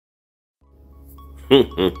Here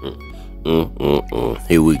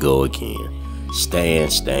we go again. Stan.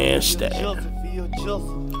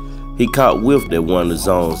 He caught whiff that one of the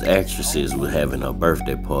Zone's actresses was having a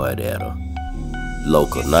birthday party at a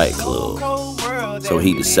local nightclub. So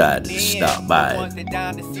he decided to stop by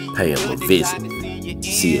and pay him a visit,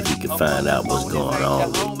 see if he could find out what's going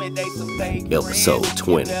on with episode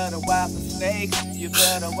 20.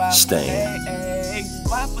 Stan,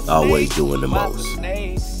 always doing the most.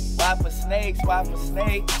 Why for snakes? Why for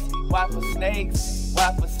snakes? Why for snakes?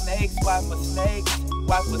 Why for snakes? Why for snakes?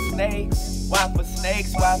 Why for snakes? Why for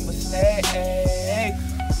snakes? Why for snakes?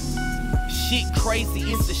 Shit crazy,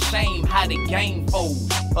 it's a shame how the game folds.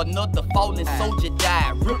 Another fallen soldier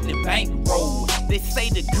died, ripped the bankroll. They say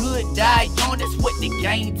the good die young, that's what the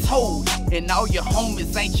game told. And all your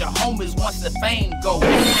homies ain't your homies once the fame goes.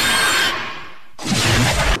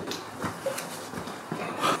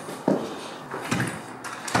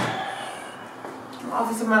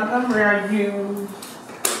 Officer Montgomery, are you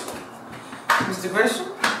Mr. Gresham?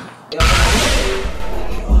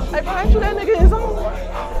 Hey, bro, ain't you that nigga in his own?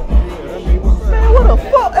 Man, what the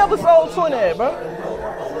fuck episode 20 at, bro?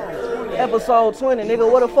 Episode 20, nigga.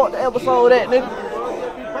 What the fuck the episode at, nigga?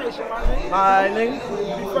 Alright, nigga.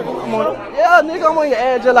 Yeah, nigga, I'm on your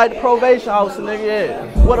ass just like the probation officer, nigga,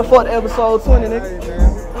 yeah. What the fuck the episode 20, nigga?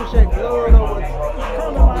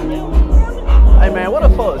 Hey, man, what the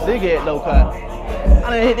fuck Ziggy at, though, cuz?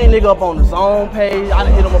 I done hit that nigga up on the Zone page. I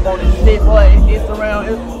done hit him up on his shit, boy, Instagram.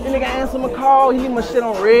 This nigga answer my call. He leave my shit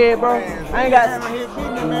on red, bro. I ain't got.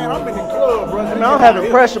 Man, I'm in the club, bro. Man, I'm having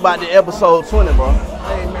pressure about the episode 20, bro.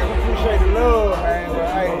 Hey, man, we appreciate the love, man. But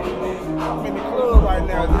hey, I'm in the club right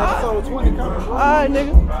now. The episode 20 coming, bro. Alright,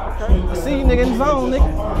 nigga. Okay. See you, nigga, in the zone, nigga.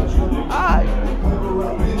 Alright.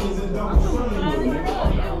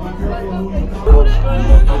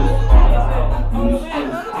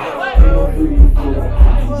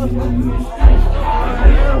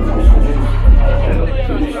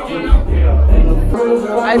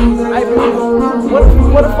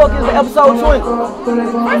 What the fuck is the episode 20? First of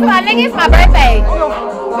all, nigga, it's my birthday.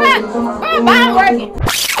 I'm working.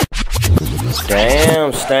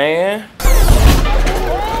 Damn, Stan.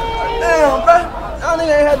 Damn, bro. Y'all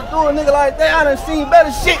nigga ain't had to do a nigga like that. I done seen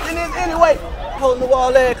better shit than this anyway. Holding the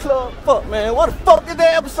wall ass club. Fuck, man. What the fuck is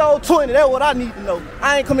that episode 20? That's what I need to know.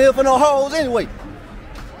 I ain't come here for no hoes anyway.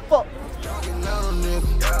 Fuck.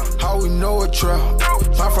 How we know a trap,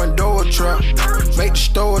 my front door a trap, make the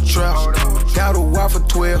store a trap. Got a wife for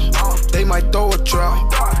 12, they might throw a trap.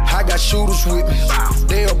 I got shooters with me,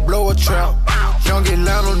 they'll blow a trap. Young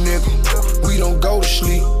Atlanta nigga, we don't go to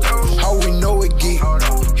sleep. How we know it get,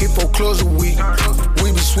 hit 4 clubs a week.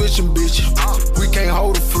 We be switching bitches, we can't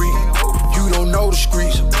hold a free. You don't know the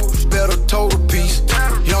streets, better total piece.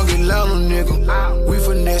 Young Atlanta nigga, we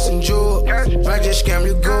finessing jug. Might just scam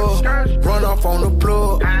your girl, run off on the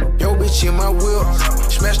plug. Yo bitch in my whip,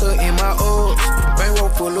 smashed her in my ups. Bankroll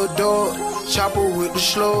full of dogs, chopper with the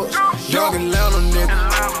slugs. Young Atlanta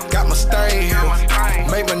nigga, got my stain here,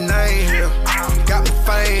 make my name here, got my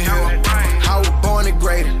fame here. How we born and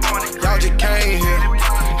graded, y'all just came here.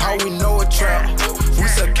 How we know a trap, we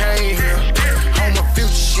still came here. On my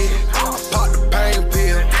future shit.